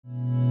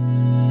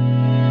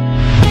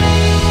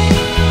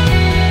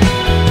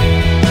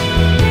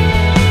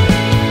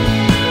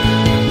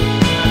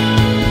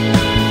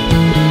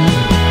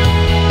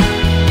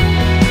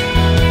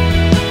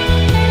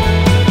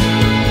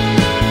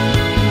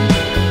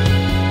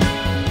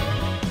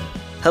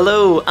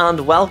Hello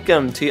and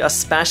welcome to a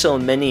special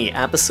mini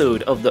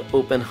episode of the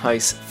Open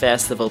House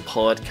Festival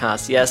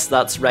podcast. Yes,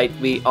 that's right,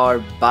 we are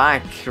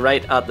back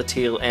right at the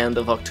tail end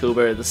of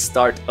October, the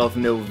start of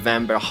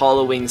November.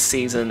 Halloween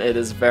season, it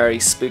is very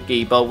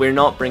spooky, but we're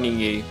not bringing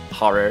you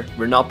horror,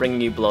 we're not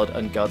bringing you blood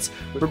and guts.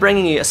 We're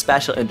bringing you a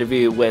special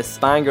interview with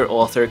Bangor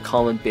author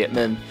Colin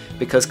Bateman,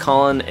 because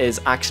Colin is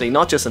actually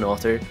not just an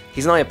author,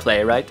 he's now a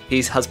playwright.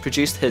 He has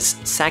produced his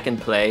second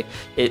play.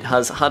 It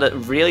has had a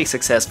really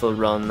successful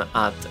run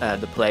at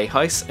the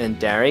Playhouse in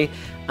Derry,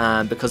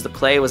 because the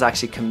play was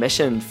actually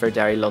commissioned for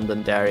Derry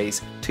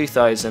Londonderry's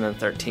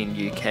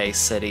 2013 UK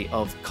City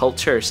of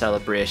Culture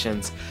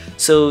celebrations.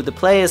 So the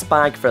play is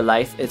Bag for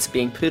Life. It's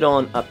being put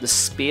on at the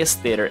Space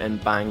Theatre in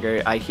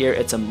Bangor. I hear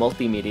it's a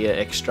multimedia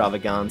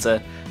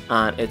extravaganza,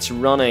 and it's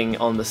running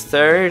on the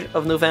 3rd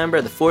of November,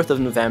 the 4th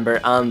of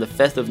November and the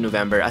 5th of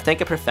November. I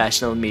think a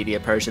professional media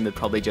person would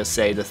probably just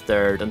say the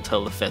 3rd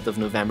until the 5th of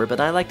November,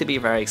 but I like to be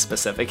very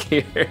specific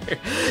here.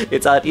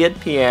 It's at 8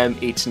 p.m.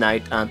 each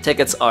night, and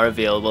tickets are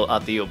available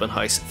at the Open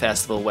House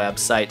Festival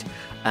website.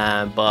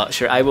 But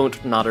sure, I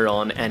won't natter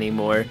on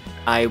anymore.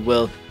 I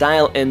will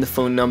dial in the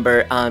phone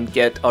number and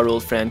get our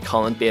old friend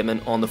Colin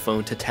Bateman on the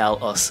phone to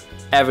tell us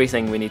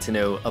everything we need to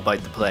know about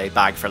the play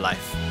Bag for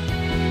Life.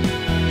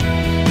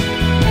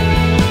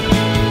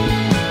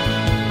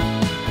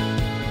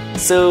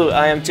 So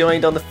I am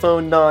joined on the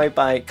phone now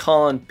by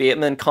Colin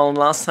Bateman. Colin,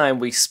 last time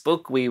we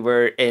spoke, we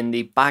were in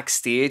the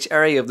backstage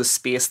area of the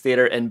Space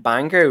Theatre in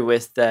Bangor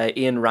with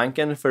Ian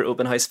Rankin for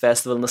Open House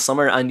Festival in the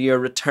summer, and you're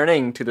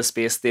returning to the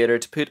Space Theatre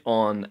to put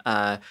on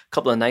a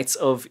couple of nights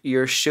of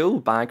your show,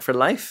 Bag for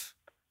Life.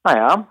 I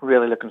am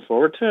really looking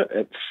forward to it.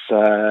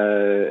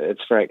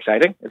 It's very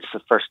exciting. It's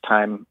the first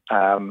time.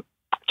 I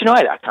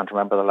can't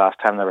remember the last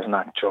time there was an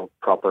actual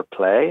proper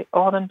play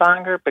on in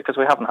Bangor, because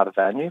we haven't had a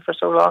venue for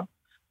so long.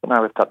 But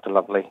now we've got the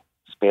lovely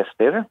Space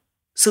Theatre.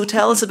 So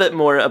tell us a bit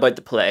more about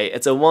the play.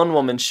 It's a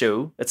one-woman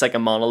show. It's like a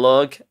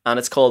monologue, and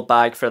it's called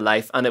Bag for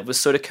Life, and it was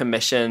sort of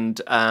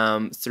commissioned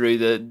through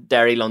the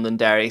Derry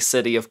Londonderry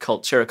City of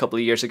Culture a couple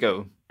of years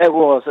ago. It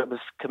was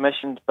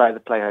commissioned by the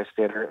Playhouse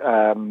Theatre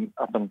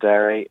up in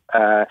Derry,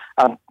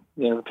 and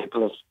the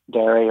people of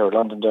Derry or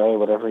Londonderry,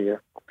 whatever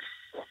your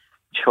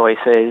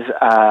choice is,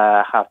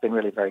 have been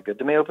really very good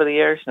to me over the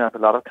years. I have a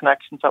lot of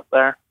connections up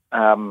there.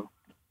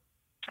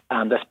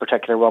 And this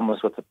particular one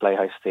was with the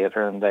Playhouse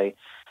Theatre, and they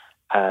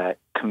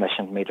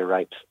commissioned me to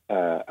write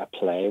a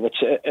play, which,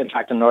 in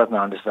fact, in Northern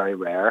Ireland is very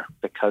rare,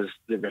 because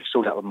there's so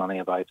little money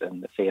about in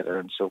the theatre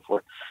and so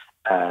forth,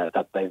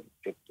 that they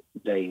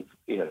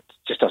it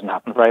just doesn't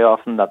happen very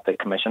often that they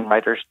commission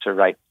writers to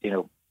write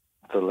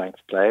full-length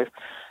plays.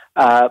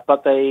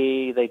 But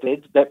they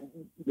did.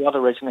 What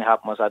originally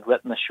happened was I'd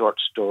written a short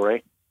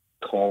story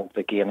called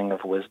The Gaining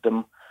of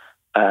Wisdom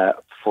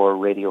for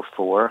Radio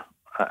 4.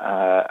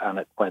 And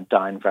it went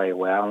down very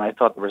well, and I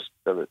thought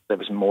there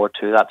was more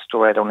to that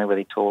story. I'd only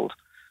really told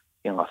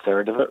a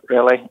third of it,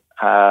 really.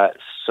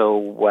 So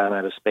when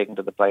I was speaking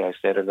to the Playhouse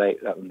Theatre,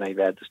 they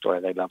read the story,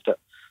 they loved it.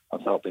 I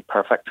thought it'd be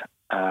perfect.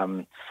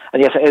 And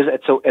yes,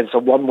 it's a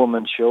one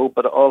woman show,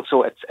 but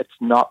also it's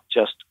not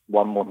just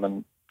one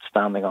woman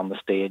standing on the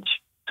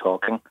stage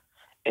talking.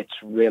 It's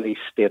really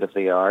state of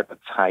the art. It's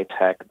high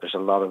tech. There's a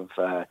lot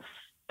of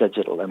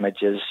digital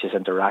images. She's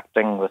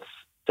interacting with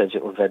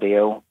digital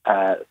video.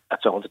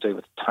 It's all to do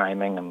with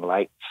timing and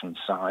lights and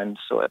sound.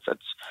 So it's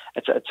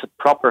a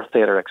proper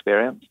theatre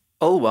experience.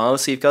 Oh wow!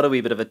 So you've got a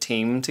wee bit of a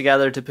team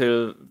together to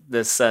put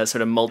this sort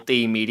of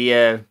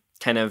multimedia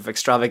kind of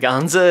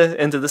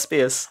extravaganza into the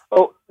space.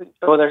 Oh,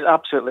 there's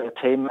absolutely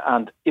a team,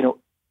 and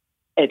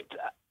it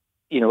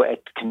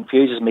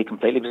confuses me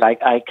completely, because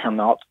I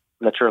cannot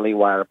literally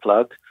wire a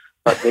plug,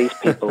 but these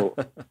people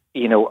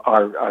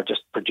are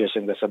just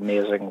producing this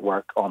amazing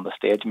work on the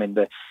stage. I mean,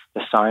 the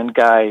sound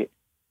guy,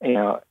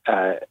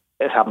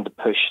 is having to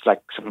push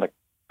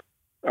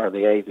or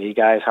the AV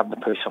guy is having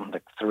to push something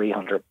like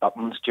 300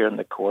 buttons during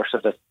the course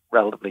of this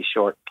relatively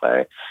short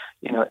play,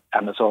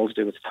 and it's all to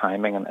do with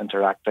timing and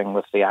interacting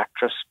with the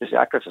actress, because the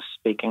actress is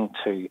speaking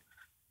to,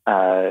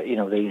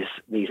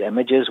 these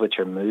images which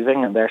are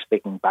moving, and they're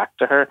speaking back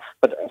to her.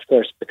 But of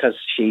course, because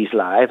she's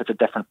live, it's a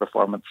different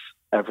performance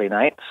every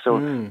night. So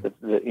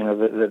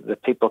the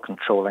people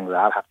controlling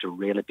that have to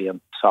really be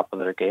on top of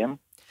their game.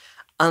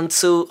 And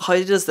so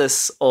how does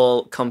this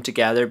all come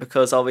together?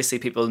 Because obviously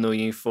people know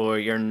you for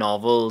your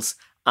novels,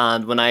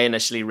 and when I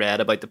initially read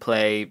about the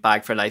play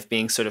Bag for Life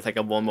being sort of like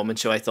a one-woman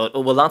show, I thought,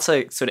 oh, well, that's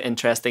a sort of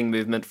interesting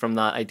movement from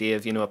that idea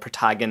of, a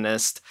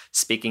protagonist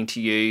speaking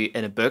to you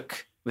in a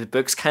book, with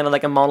books kind of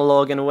like a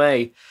monologue in a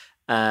way.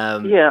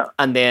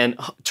 And then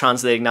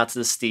translating that to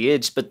the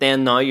stage. But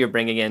then now you're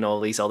bringing in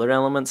all these other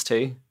elements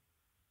too.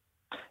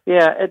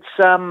 Yeah, it's,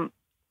 the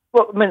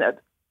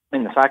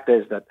fact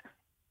is that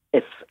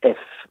if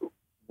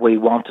we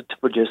wanted to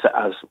produce it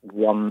as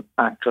one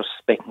actress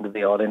speaking to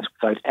the audience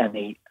without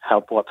any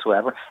help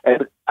whatsoever,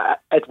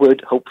 it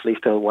would hopefully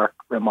still work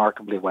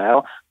remarkably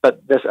well.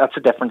 But that's a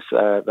difference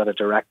that a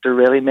director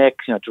really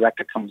makes. A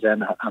director comes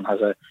in and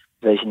has a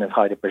vision of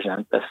how to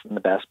present this in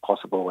the best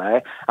possible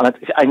way. And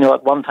I know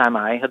at one time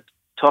I had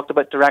talked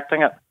about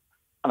directing it,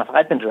 and if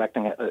I'd been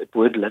directing it, it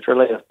would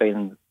literally have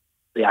been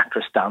the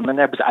actress standing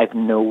there, because I have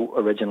no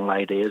original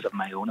ideas of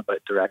my own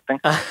about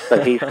directing.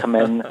 But he's come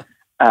in,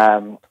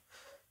 and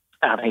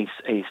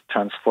he's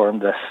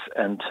transformed this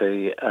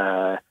into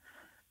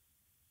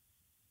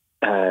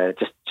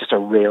just a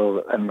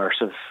real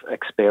immersive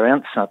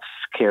experience. That's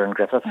Kieran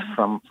Griffith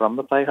from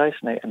the Playhouse,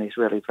 and he's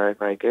really very,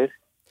 very good.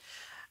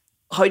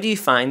 How do you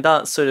find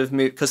that sort of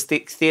move? Because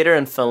theatre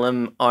and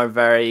film are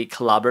very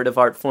collaborative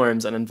art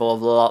forms and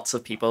involve lots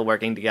of people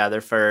working together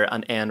for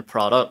an end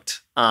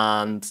product.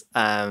 And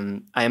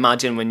I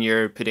imagine when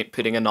you're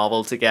putting a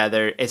novel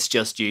together, it's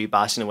just you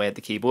bashing away at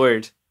the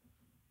keyboard.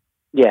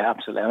 Yeah,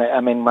 absolutely.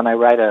 I mean, when I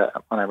write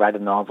a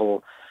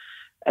novel,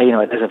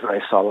 it is a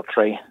very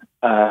solitary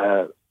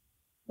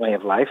way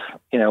of life,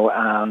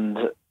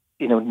 and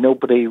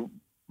nobody.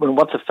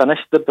 Once I've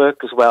finished the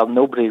book as well,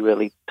 nobody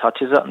really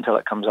touches it until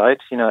it comes out.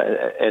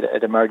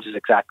 It emerges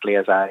exactly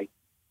as I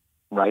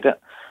write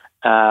it.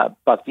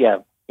 But yeah,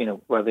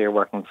 whether you're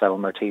working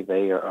film or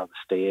TV or the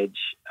stage,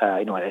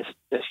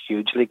 it's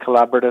hugely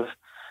collaborative.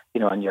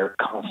 And you're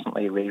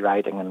constantly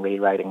rewriting and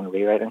rewriting and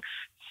rewriting.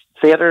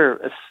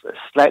 Theatre is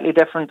slightly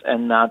different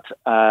in that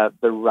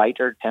the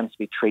writer tends to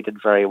be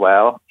treated very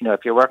well.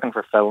 If you're working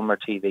for film or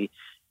TV,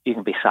 you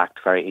can be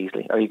sacked very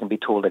easily, or you can be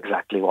told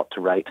exactly what to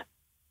write.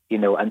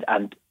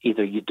 And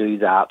either you do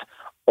that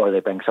or they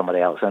bring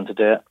somebody else in to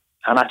do it.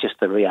 And that's just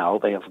the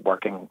reality of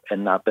working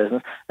in that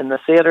business. In the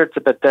theatre, it's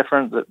a bit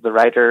different. The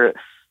writer,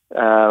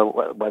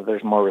 whether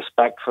there's more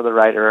respect for the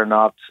writer or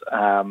not,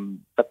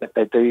 but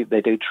they do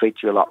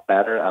treat you a lot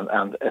better.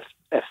 And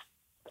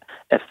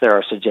if there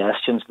are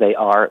suggestions, they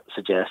are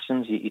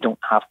suggestions. You don't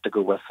have to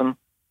go with them.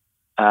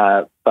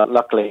 But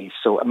luckily,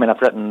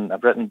 I've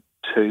written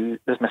two.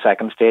 This is my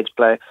second stage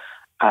play,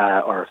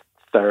 or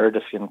third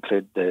if you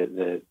include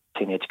the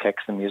Teenage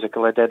Kicks, the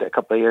musical I did a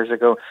couple of years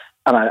ago,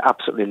 and I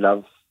absolutely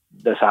love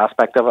this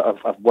aspect of it,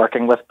 of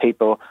working with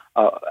people,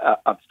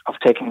 of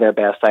taking their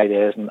best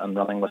ideas and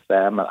running with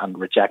them, and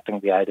rejecting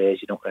the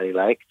ideas you don't really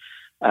like,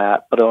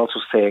 but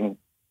also seeing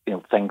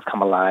things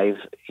come alive,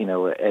 in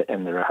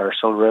the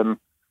rehearsal room,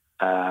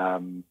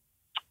 and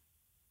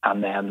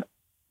then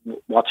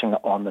watching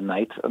it on the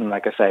night. And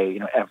like I say,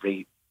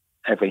 every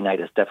night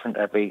is different.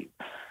 Every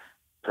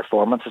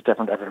performance is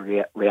different.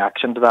 Every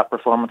reaction to that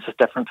performance is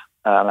different,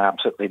 and I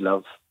absolutely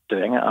love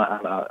doing it.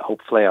 And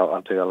hopefully,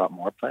 I'll do a lot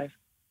more plays.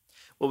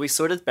 Well, we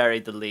sort of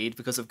buried the lead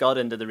because we've got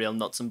into the real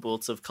nuts and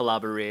bolts of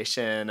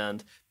collaboration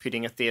and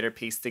putting a theatre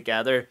piece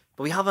together,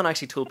 but we haven't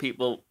actually told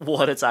people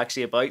what it's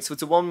actually about. So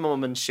it's a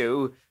one-woman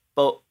show,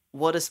 but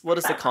what is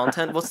the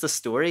content? What's the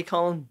story,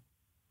 Colin?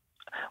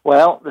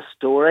 Well, the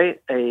story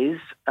is,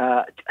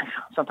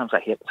 sometimes I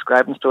hate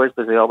describing stories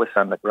because they always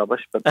sound like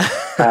rubbish, but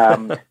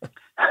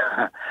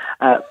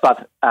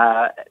but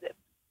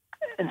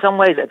in some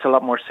ways it's a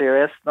lot more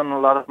serious than a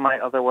lot of my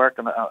other work,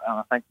 and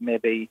I think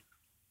maybe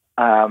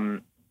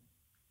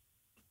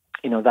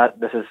that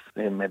this is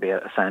maybe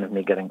a sign of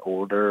me getting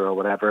older or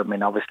whatever. I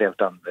mean, obviously I've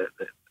done the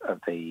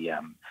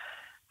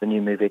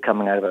new movie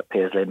coming out about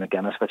Paisley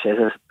McGuinness, which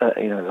is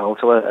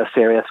also a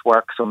serious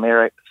work. So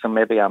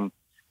maybe I'm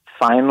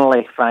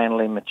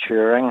finally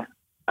maturing.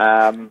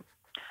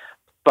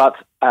 But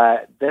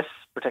this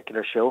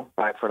particular show,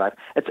 Back for Life,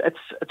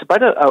 it's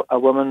about a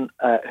woman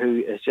who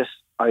is just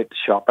out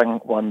shopping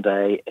one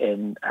day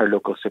in her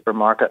local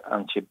supermarket,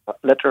 and she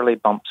literally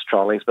bumps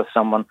trolleys with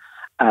someone,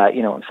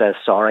 and says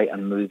sorry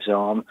and moves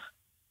on,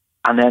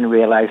 and then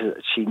realizes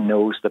that she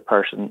knows the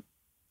person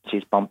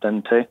she's bumped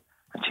into,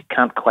 and she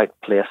can't quite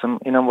place him.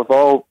 We've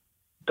all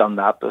done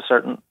that to a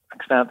certain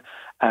extent,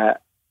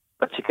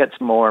 but she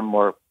gets more and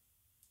more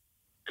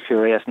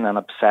curious and then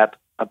upset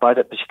about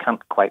it, but she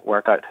can't quite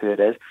work out who it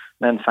is.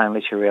 And then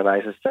finally she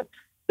realizes that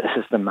this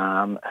is the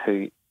man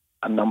who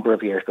a number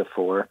of years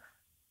before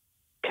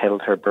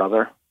killed her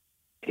brother.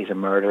 He's a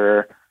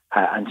murderer,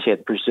 and she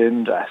had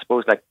presumed, I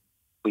suppose, like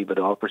we would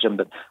all presume,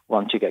 that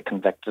once you get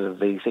convicted of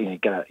these, you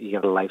get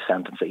a life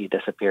sentence, that you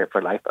disappear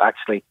for life. But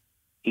actually,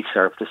 he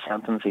served the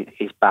sentence.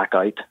 He's back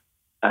out,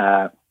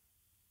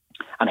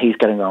 and he's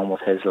getting on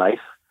with his life,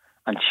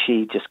 and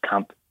she just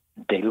can't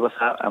deal with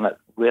that, and it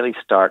really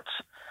starts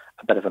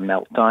a bit of a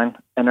meltdown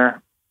in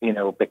her,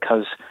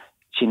 because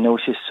she knows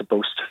she's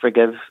supposed to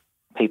forgive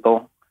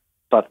people,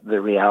 but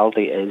the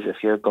reality is, if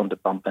you're going to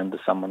bump into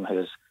someone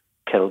who's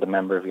killed a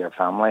member of your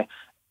family,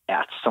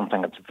 that's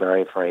something that's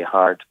very, very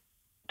hard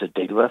to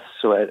deal with.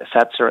 So it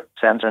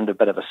sends her into a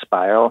bit of a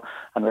spiral,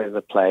 and really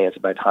the play is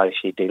about how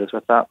she deals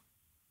with that.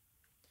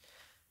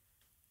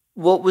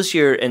 What was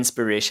your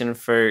inspiration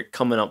for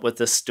coming up with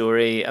this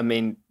story? I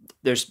mean,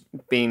 there's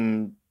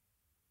been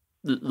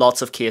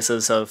lots of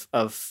cases of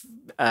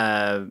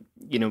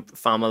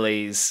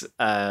families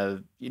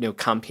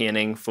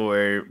campaigning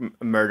for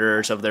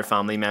murderers of their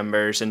family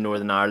members in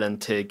Northern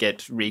Ireland to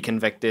get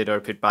reconvicted or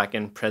put back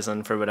in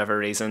prison for whatever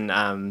reason.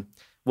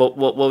 What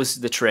was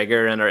the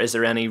trigger, and or is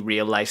there any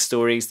real life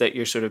stories that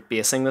you're sort of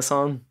basing this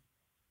on?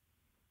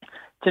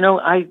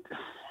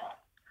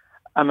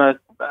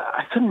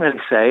 I couldn't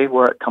really say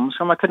where it comes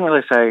from. I couldn't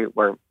really say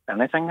where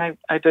anything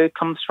I do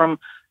comes from.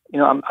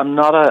 I'm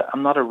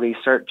not a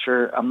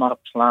researcher. I'm not a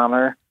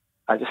planner.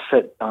 I just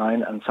sit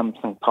down and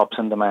something pops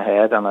into my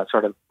head and I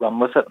sort of run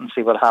with it and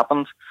see what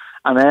happens.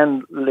 And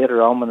then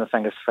later on, when the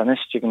thing is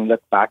finished, you can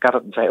look back at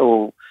it and say,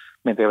 oh,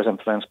 maybe I was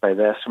influenced by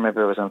this or maybe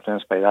I was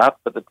influenced by that.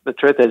 But the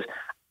truth is,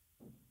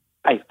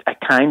 I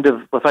kind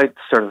of, without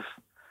sort of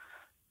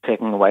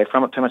taking away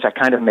from it too much, I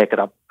kind of make it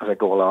up as I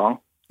go along.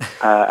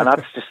 And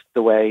that's just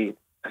the way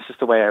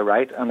I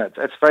write. And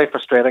it's very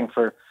frustrating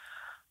for,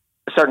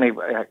 certainly,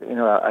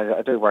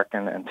 I do work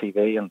in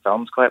TV and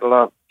films quite a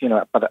lot,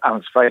 but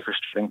it's very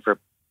frustrating for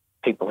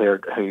people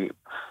who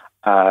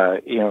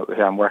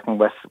I'm working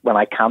with when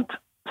I can't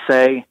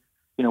say,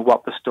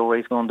 what the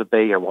story's going to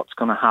be or what's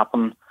going to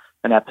happen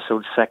in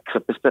episode 6.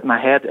 But my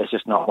head is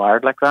just not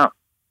wired like that.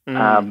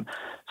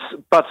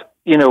 But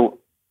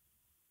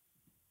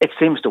it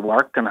seems to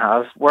work and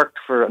has worked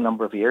for a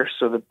number of years.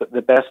 So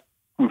the best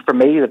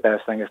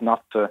thing is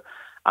not to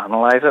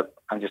analyze it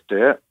and just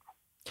do it.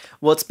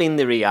 What's been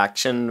the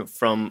reaction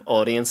from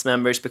audience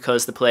members,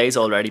 because the play's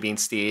already been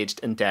staged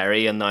in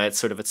Derry and now it's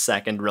sort of its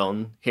second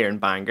run here in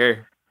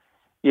Bangor?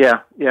 Yeah.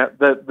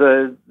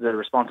 The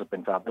response has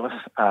been fabulous.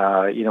 There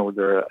are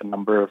a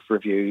number of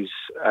reviews,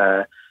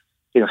 saying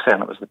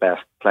it was the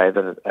best play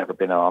that had ever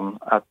been on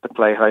at the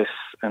Playhouse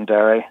in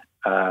Derry.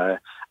 And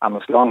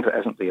as long as it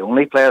isn't the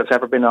only play that's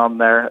ever been on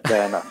there,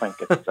 then I think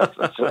it's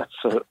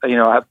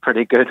a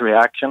pretty good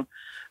reaction.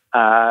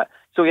 I'll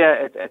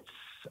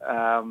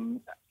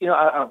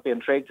be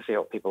intrigued to see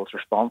what people's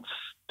response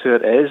to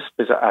it is,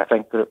 because I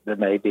think that there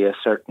may be a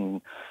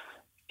certain,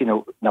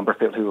 number of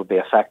people who will be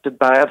affected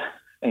by it.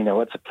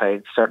 It's a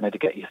play certainly to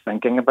get you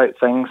thinking about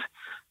things.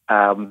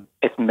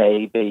 It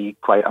may be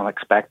quite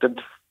unexpected,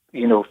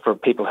 for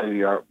people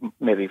who are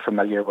maybe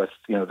familiar with,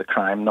 the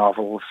crime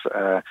novels,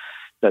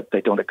 that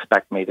they don't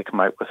expect me to come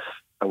out with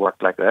a work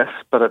like this.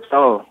 But it's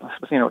all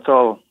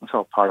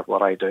part of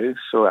what I do.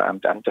 So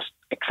I'm just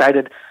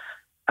excited.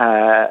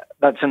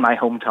 That's in my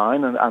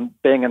hometown,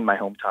 and being in my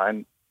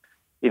hometown,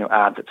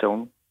 adds its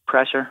own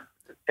pressure.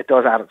 It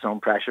does add its own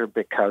pressure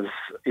because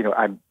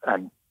I'm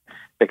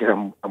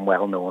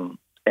well known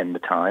in the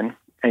town,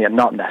 and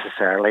not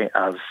necessarily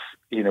as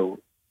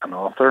an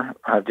author.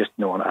 I'm just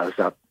known as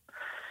that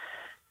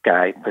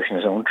guy pushing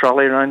his own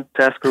trolley around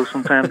Tesco's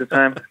from time to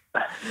time.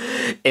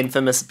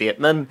 Infamous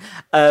Bateman.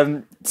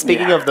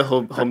 Speaking of the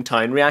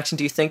hometown reaction,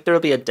 do you think there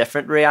will be a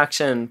different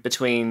reaction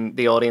between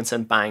the audience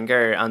in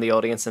Bangor and the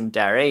audience in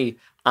Derry?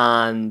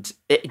 And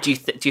do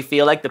you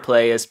feel like the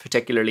play is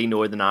particularly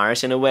Northern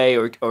Irish in a way,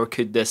 or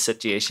could this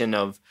situation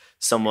of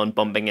someone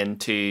bumping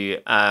into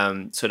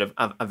sort of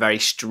a very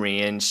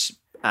strange,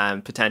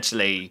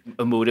 potentially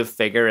emotive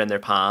figure in their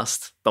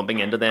past, bumping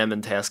into them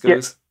in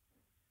Tesco's?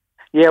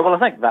 Yeah, well, I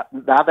think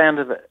that end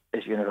of it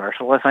is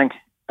universal. I think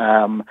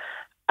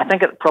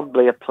it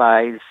probably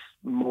applies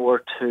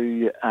more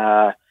to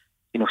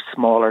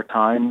smaller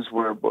towns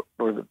where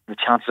the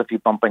chances of you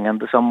bumping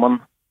into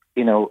someone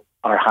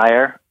are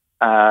higher.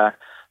 And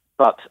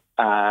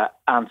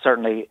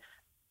certainly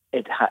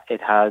it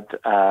had.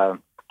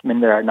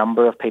 There are a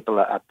number of people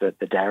at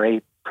the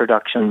Derry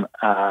production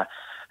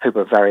who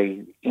were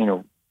very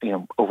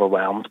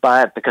overwhelmed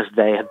by it because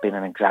they had been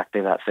in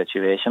exactly that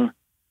situation.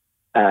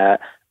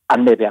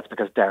 And maybe that's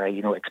because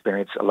Derry,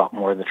 experienced a lot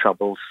more of the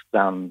troubles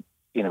than,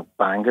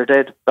 Bangor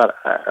did. But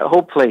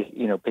hopefully,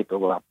 people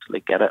will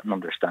absolutely get it and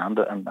understand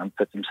it and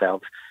put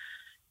themselves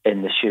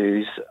in the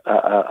shoes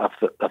of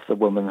the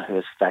woman who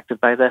is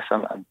affected by this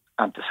and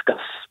discuss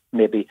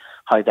maybe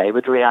how they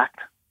would react.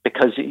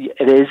 Because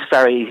it is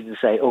very easy to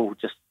say, oh,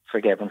 just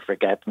forgive and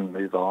forget and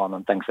move on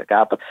and things like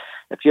that. But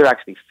if you're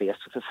actually faced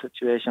with a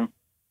situation,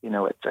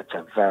 it's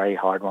a very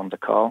hard one to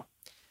call.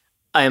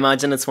 I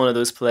imagine it's one of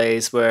those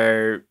plays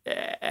where,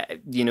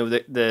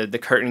 the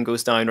curtain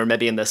goes down, or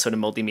maybe in this sort of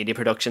multimedia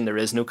production, there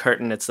is no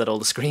curtain, it's that all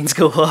the screens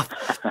go up,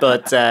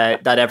 but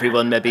that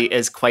everyone maybe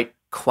is quite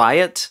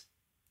quiet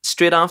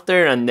straight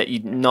after and that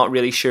you're not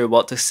really sure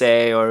what to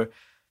say or,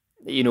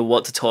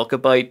 what to talk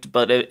about,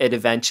 but it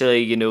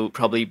eventually,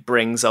 probably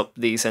brings up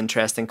these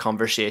interesting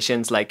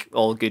conversations like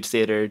all good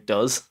theatre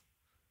does.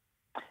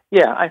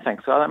 Yeah, I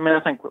think so.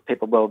 I think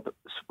people will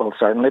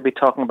certainly be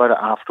talking about it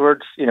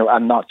afterwards,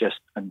 and not just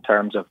in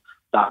terms of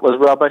that was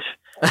rubbish.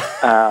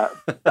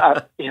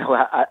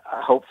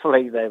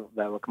 Hopefully they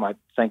will come out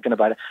thinking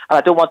about it. And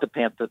I don't want to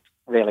paint it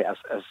really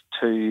as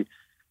too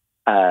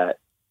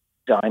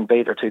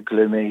downbeat or too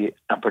gloomy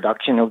a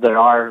production. There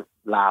are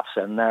laughs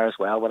in there as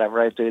well.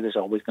 Whatever I do, there's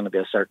always going to be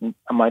a certain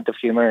amount of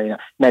humour.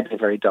 Maybe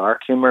very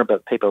dark humour,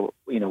 but people,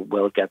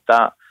 will get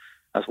that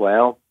as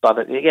well. But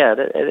it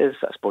is,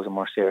 I suppose, a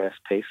more serious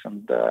piece.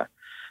 And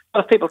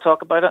if people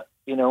talk about it,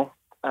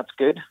 that's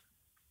good.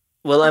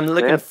 Well, I'm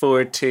looking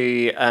forward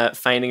to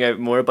finding out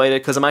more about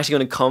it because I'm actually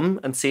going to come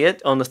and see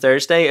it on the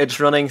Thursday. It's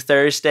running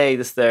Thursday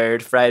the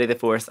 3rd, Friday the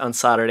 4th and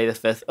Saturday the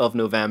 5th of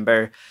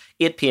November,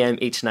 8 p.m.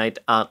 each night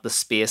at the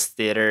Space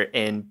Theatre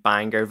in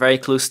Bangor. Very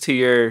close to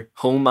your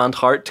home and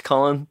heart,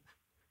 Colin.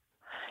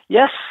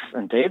 Yes,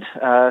 indeed,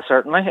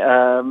 certainly.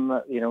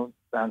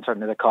 And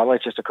certainly the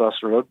college just across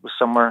the road was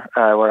somewhere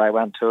where I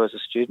went to as a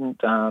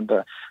student, and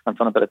I've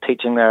done a bit of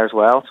teaching there as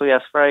well. So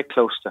yes, very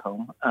close to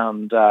home.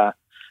 And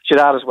should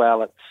add as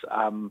well,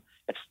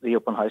 it's the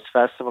Open House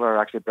Festival are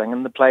actually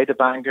bringing the play to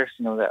Bangor.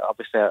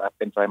 Obviously I've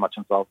been very much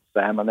involved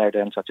with them, and they're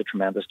doing such a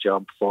tremendous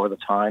job for the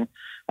town.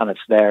 And it's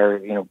their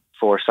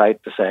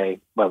foresight to say,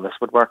 well, this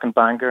would work in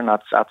Bangor, and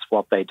that's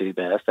what they do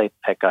best. They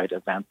pick out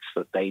events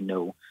that they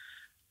know,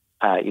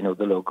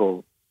 the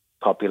local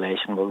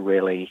population will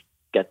really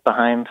get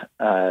behind,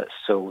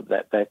 so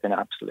that they've been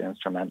absolutely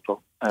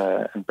instrumental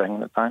in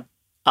bringing it down.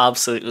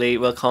 Absolutely.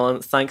 Well,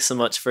 Colin, thanks so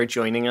much for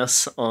joining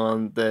us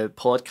on the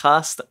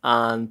podcast,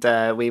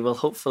 and we will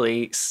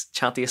hopefully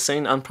chat to you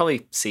soon and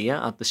probably see you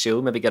at the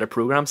show, maybe get a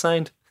programme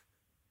signed.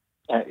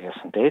 Yes,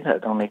 indeed.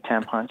 At only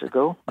 £10 a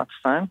go. That's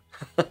fine.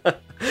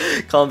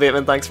 Colin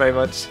Bateman, thanks very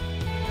much.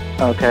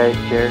 Okay,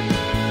 cheers.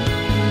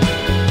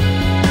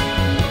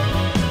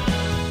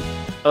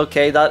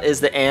 Okay, that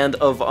is the end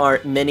of our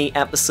mini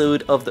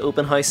episode of the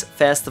Open House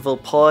Festival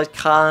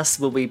podcast.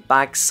 We'll be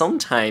back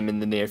sometime in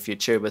the near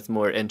future with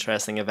more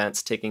interesting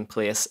events taking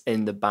place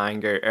in the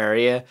Bangor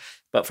area.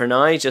 But for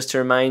now, just to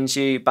remind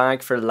you,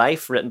 Bag for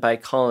Life, written by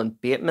Colin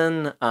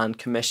Bateman and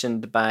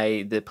commissioned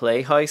by the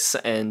Playhouse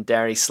in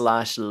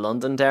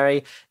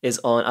Derry/Londonderry,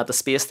 is on at the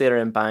Space Theatre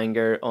in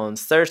Bangor on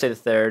Thursday the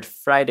 3rd,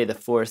 Friday the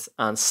 4th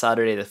and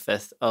Saturday the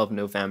 5th of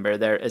November.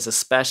 There is a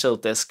special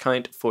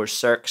discount for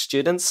Cirque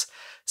students,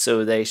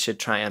 so they should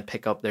try and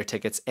pick up their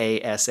tickets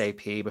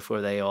ASAP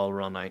before they all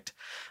run out.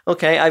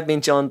 Okay, I've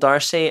been John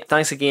Darcy.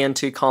 Thanks again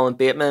to Colin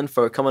Bateman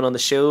for coming on the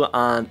show,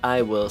 and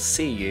I will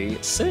see you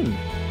soon.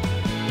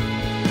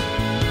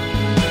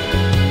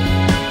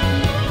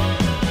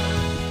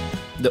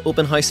 The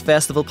Open House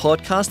Festival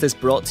podcast is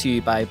brought to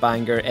you by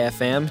Bangor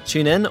FM.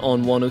 Tune in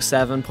on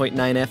 107.9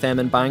 FM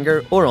in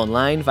Bangor or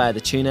online via the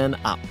TuneIn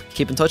app.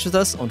 Keep in touch with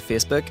us on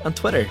Facebook and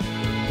Twitter.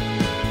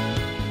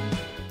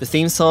 The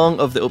theme song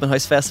of the Open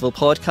House Festival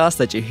podcast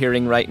that you're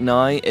hearing right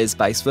now is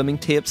by Swimming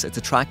Tapes. It's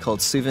a track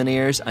called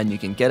Souvenirs, and you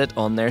can get it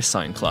on their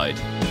SoundCloud.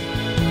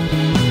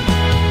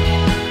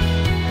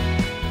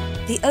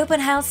 The Open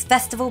House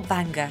Festival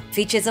Bangor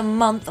features a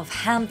month of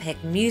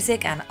hand-picked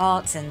music and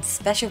arts in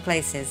special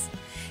places.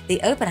 The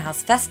Open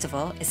House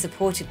Festival is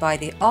supported by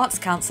the Arts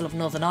Council of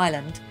Northern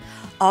Ireland,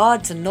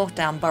 Ards and North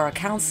Down Borough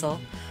Council,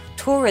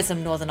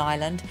 Tourism Northern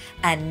Ireland,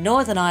 and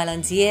Northern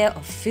Ireland's Year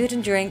of Food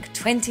and Drink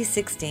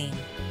 2016.